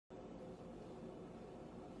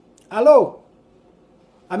Hello,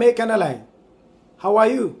 American Airlines. How are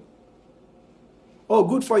you? Oh,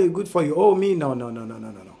 good for you, good for you. Oh, me, no, no, no, no, no,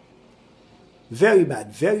 no, no. Very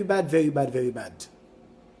bad, very bad, very bad, very bad.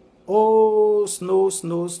 Oh, snow,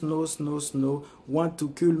 snow, snow, snow, snow. Want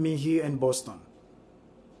to kill me here in Boston.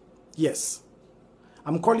 Yes.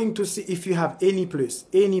 I'm calling to see if you have any place,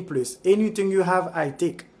 anything you have, I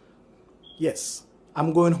take. Yes.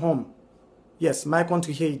 I'm going home. Yes, my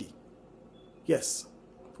country, Haiti. Yes.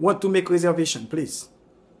 Want to make reservation, please.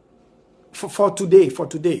 For today, for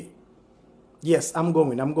today. Yes, I'm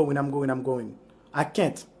going. I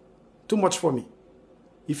can't. Too much for me.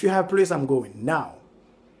 If you have place, I'm going now.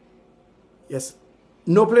 Yes.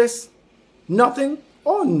 No place? Nothing?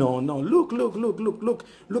 Oh, no, no. Look.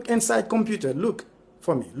 Look inside computer. Look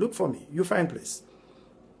for me. Look for me. You find place.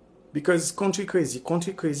 Because country crazy.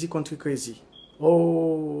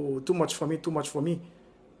 Oh, too much for me.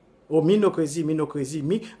 Oh, me no crazy.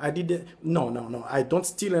 Me, I did no. I don't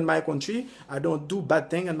steal in my country. I don't do bad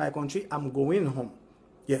thing in my country. I'm going home.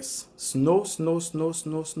 Yes. Snow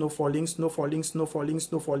falling.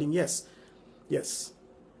 Yes.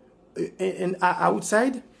 And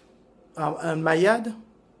outside, in my yard,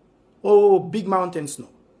 oh, big mountain snow.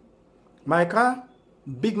 My car,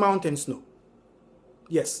 big mountain snow.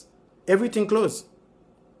 Yes. Everything closed.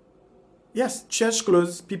 Yes. Church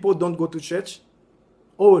closed. People don't go to church.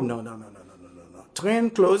 Oh, no. Train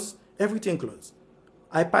closed. Everything closed.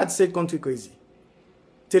 iPad said country crazy.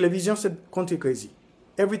 Television said country crazy.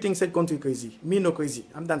 Everything said country crazy. Me no crazy.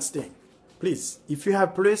 I'm done staying. Please, if you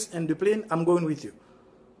have place in the plane, I'm going with you.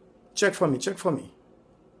 Check for me.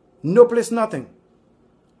 No place, nothing.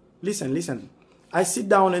 Listen. I sit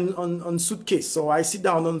down on suitcase, so I sit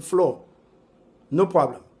down on floor. No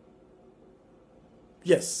problem.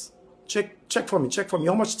 Yes. Check for me.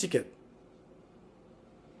 How much ticket?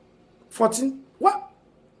 14? What?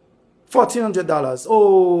 $1,400.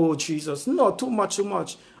 Oh, Jesus. No, too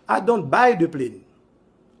much. I don't buy the plane.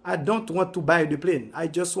 I don't want to buy the plane. I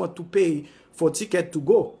just want to pay for ticket to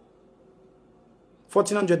go.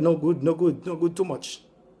 1,400, no good, too much.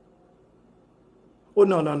 Oh,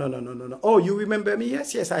 no. Oh, you remember me?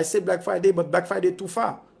 Yes, I said Black Friday, but Black Friday too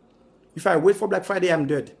far. If I wait for Black Friday, I'm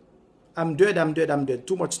dead. I'm dead.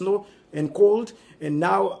 Too much snow and cold, and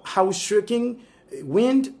now house shaking,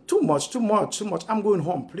 wind, too much. I'm going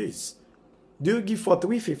home, please. Do you give for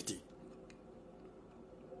 $350?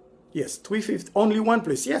 Yes, $350. Only one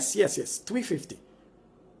place. Yes, $350.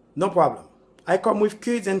 No problem. I come with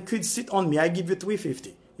kids and kids sit on me. I give you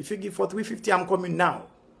 $350. If you give for $350, I'm coming now.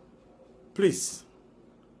 Please.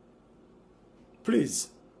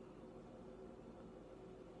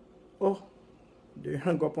 Oh, they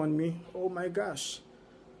hung up on me. Oh my gosh.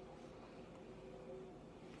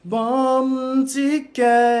 Bon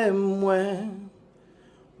ticket mwen,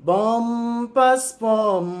 bon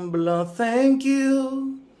passeport blanc, thank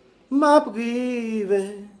you, ma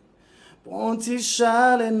prive, bon ti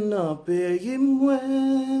chale nan peyi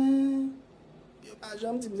mwen. Yo pa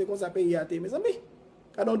jam di mse kon sa peyi ate, mes amis.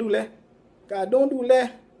 Ka don doule.